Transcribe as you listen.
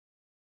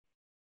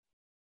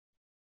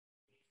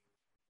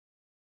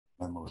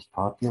and most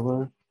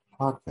popular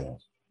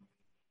podcast.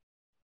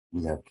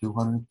 We have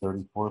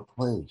 234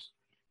 plays.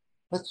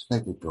 Let's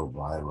make it go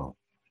viral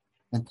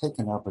and take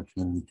an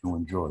opportunity to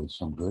enjoy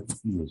some good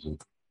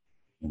music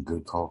and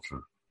good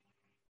culture.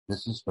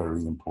 This is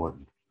very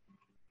important.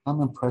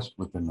 I'm impressed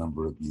with the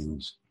number of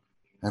views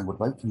and would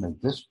like to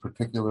make this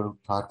particular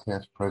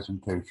podcast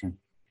presentation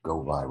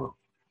go viral.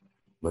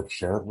 Let's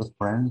share it with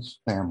friends,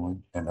 family,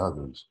 and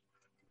others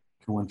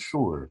to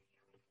ensure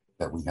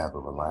that we have a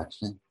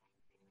relaxing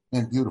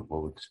and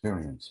beautiful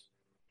experience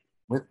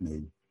with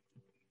me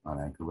on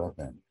Anchor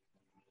FM.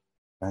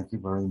 Thank you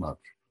very much.